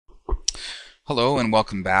Hello and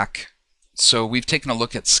welcome back. So we've taken a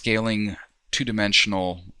look at scaling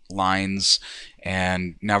two-dimensional lines,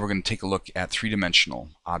 and now we're going to take a look at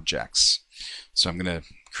three-dimensional objects. So I'm going to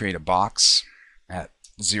create a box at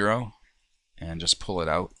 0 and just pull it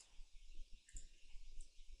out.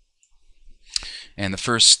 And the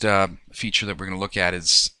first feature that we're going to look at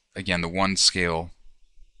is, again, the one-dimensional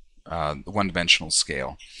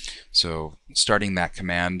scale. So starting that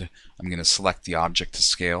command, I'm going to select the object to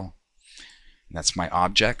scale. That's my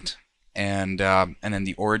object, and then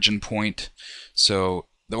the origin point. So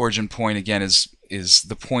the origin point again is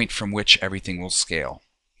the point from which everything will scale.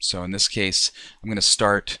 So in this case, I'm going to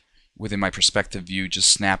start within my perspective view,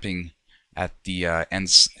 just snapping at the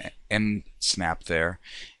end snap there,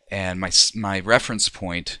 and my reference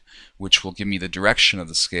point, which will give me the direction of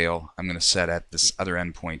the scale, I'm going to set at this other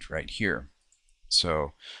end point right here.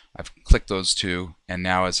 So I've clicked those two, and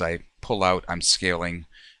now as I pull out, I'm scaling.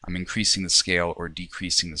 I'm increasing the scale or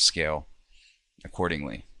decreasing the scale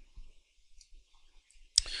accordingly.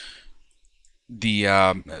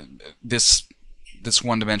 This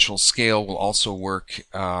one-dimensional scale will also work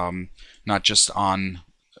not just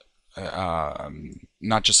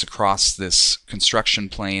across this construction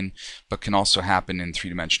plane, but can also happen in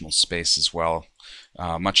three-dimensional space as well,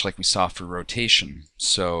 much like we saw for rotation.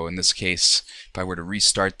 So in this case, if I were to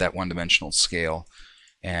restart that one-dimensional scale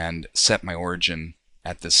and set my origin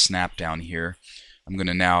at this snap down here, I'm going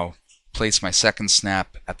to now place my second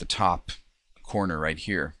snap at the top corner right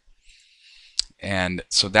here. And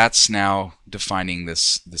so that's now defining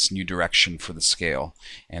this new direction for the scale.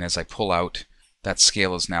 And as I pull out, that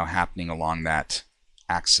scale is now happening along that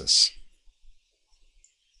axis.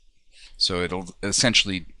 So it'll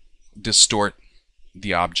essentially distort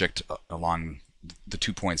the object along the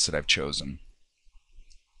 2 points that I've chosen.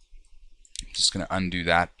 I'm just going to undo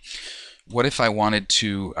that. What if I wanted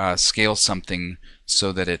to scale something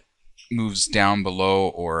so that it moves down below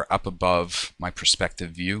or up above my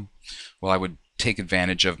perspective view? Well, I would take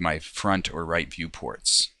advantage of my front or right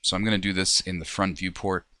viewports. So I'm going to do this in the front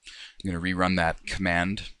viewport. I'm going to rerun that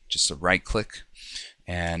command, just a right click,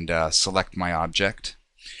 and select my object.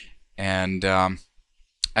 And I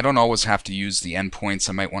don't always have to use the endpoints.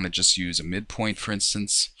 I might want to just use a midpoint, for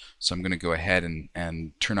instance. So I'm going to go ahead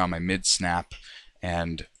and turn on my mid snap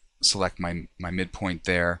and select my midpoint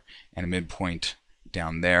there and a midpoint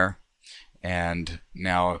down there. And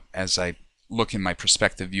now as I look in my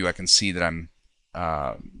perspective view, I can see that I'm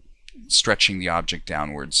stretching the object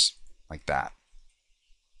downwards like that.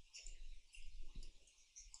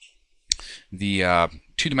 The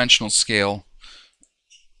two-dimensional scale,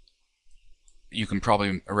 you can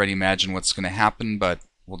probably already imagine what's going to happen, but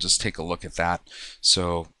we'll just take a look at that.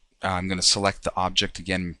 So I'm going to select the object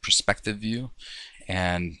again, perspective view,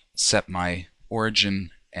 and set my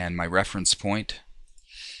origin and my reference point.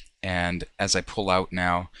 And as I pull out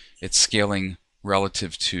now, it's scaling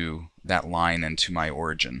relative to that line and to my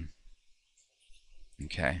origin.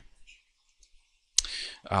 Okay.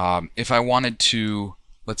 If I wanted to,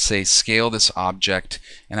 let's say, scale this object,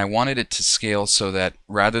 and I wanted it to scale so that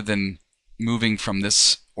rather than moving from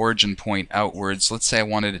this origin point outwards, let's say I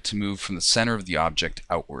wanted it to move from the center of the object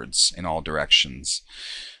outwards in all directions.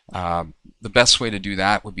 The best way to do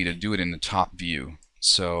that would be to do it in the top view.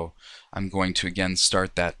 So I'm going to again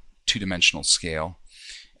start that two-dimensional scale,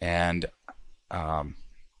 and I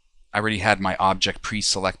already had my object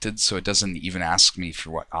pre-selected, so it doesn't even ask me for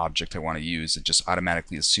what object I want to use. It just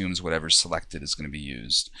automatically assumes whatever's selected is going to be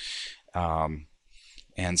used.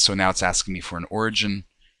 And so now it's asking me for an origin,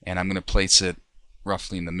 and I'm going to place it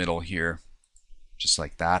roughly in the middle here, just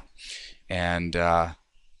like that. And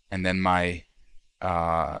then my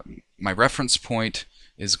reference point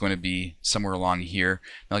is going to be somewhere along here.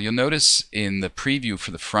 Now you'll notice in the preview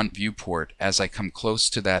for the front viewport, as I come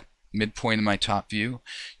close to that midpoint in my top view,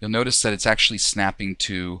 you'll notice that it's actually snapping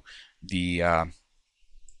to the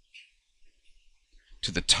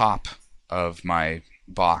top of my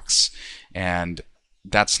box, and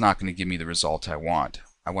that's not going to give me the result I want.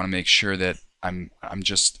 I want to make sure that I'm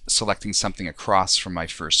just selecting something across from my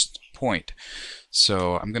first point.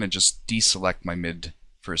 So I'm going to just deselect my mid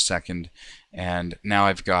for a second, and now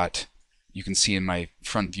I've got, you can see in my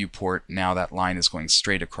front viewport, now that line is going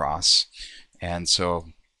straight across. And so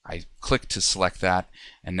I click to select that,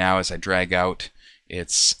 and now as I drag out,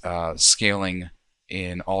 it's scaling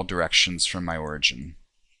in all directions from my origin.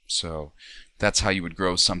 So that's how you would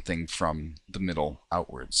grow something from the middle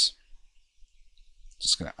outwards.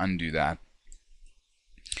 Just going to undo that.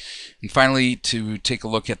 And finally, to take a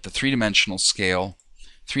look at the three-dimensional scale.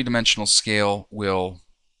 Three-dimensional scale will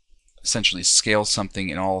essentially scale something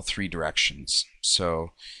in all three directions.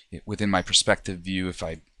 So within my perspective view, if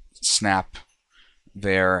I snap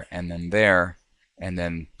there, and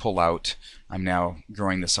then pull out, I'm now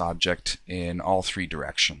growing this object in all three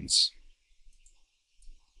directions.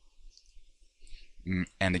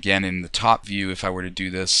 And again, in the top view, if I were to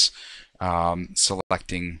do this,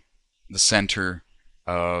 selecting the center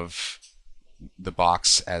of the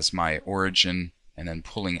box as my origin and then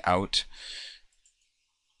pulling out,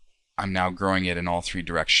 I'm now growing it in all three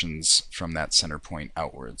directions from that center point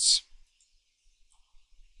outwards.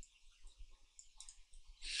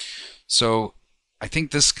 So I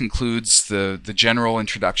think this concludes the general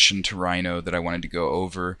introduction to Rhino that I wanted to go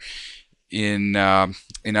over. In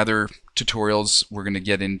other tutorials, we're going to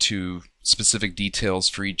get into specific details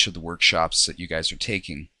for each of the workshops that you guys are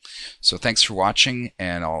taking. So thanks for watching,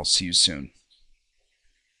 and I'll see you soon.